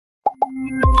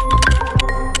In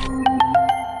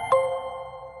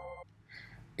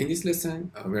this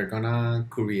lesson, we're gonna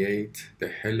create the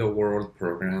Hello World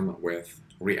program with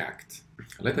React.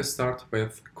 Let us start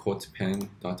with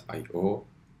CodePen.io.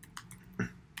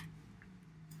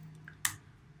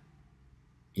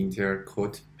 Enter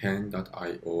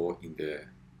CodePen.io in the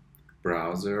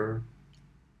browser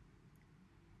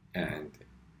and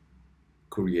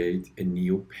create a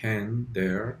new pen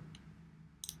there,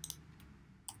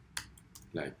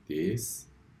 like this.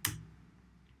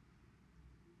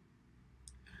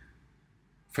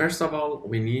 First of all,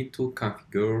 we need to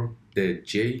configure the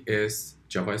JS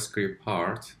JavaScript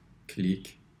part.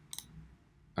 Click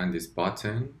on this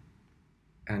button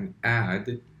and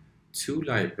add two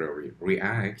libraries,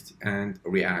 React and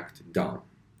React DOM,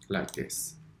 like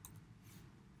this.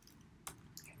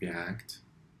 React,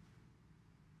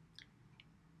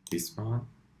 this one,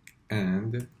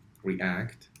 and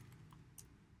React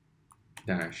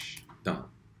 -DOM.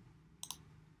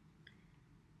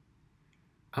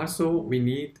 Also, we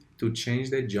need to change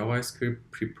the JavaScript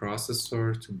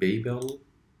preprocessor to Babel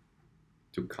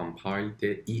to compile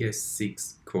the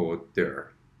ES6 code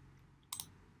there.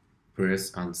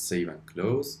 Press on Save and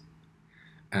Close.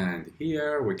 And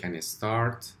here we can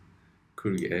start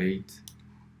create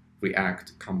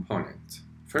React component.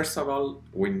 First of all,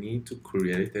 we need to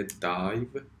create a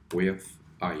div with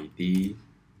ID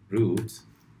root.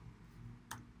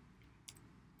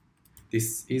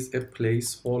 This is a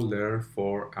placeholder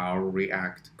for our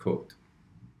React code.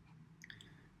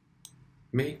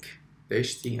 Make the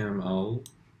HTML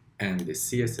and the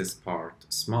CSS part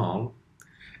small,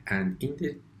 and in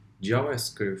the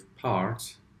JavaScript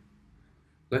part,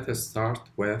 let us start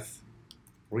with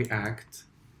React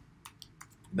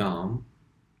DOM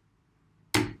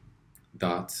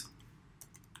dot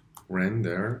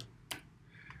render.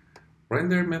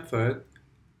 Render method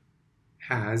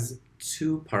has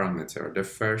two parameters. The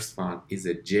first one is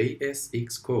a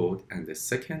JSX code, and the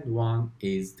second one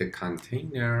is the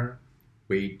container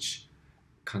which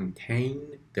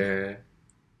contain the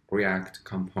React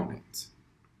component.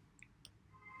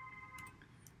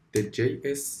 The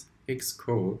JSX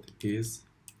code is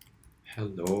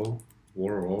hello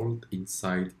world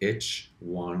inside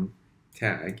h1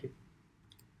 tag,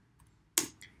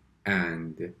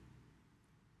 and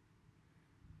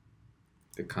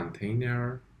the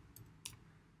container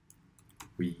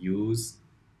we use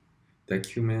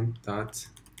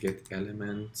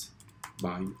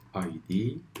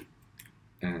document.getElementById,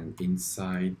 and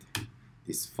inside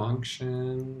this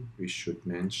function we should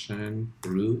mention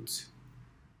root,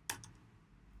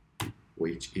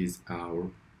 which is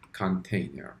our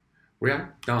container.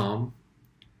 React DOM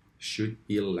should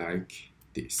be like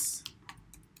this.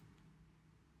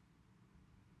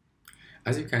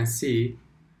 As you can see,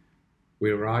 we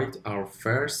write our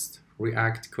first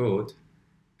React code,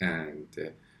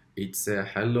 and it's a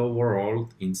hello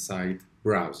world inside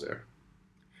browser.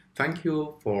 Thank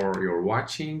you for your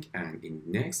watching, and in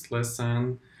next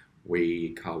lesson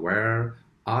we cover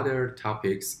other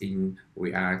topics in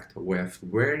React with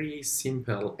very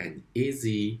simple and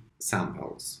easy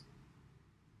samples.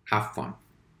 Have fun!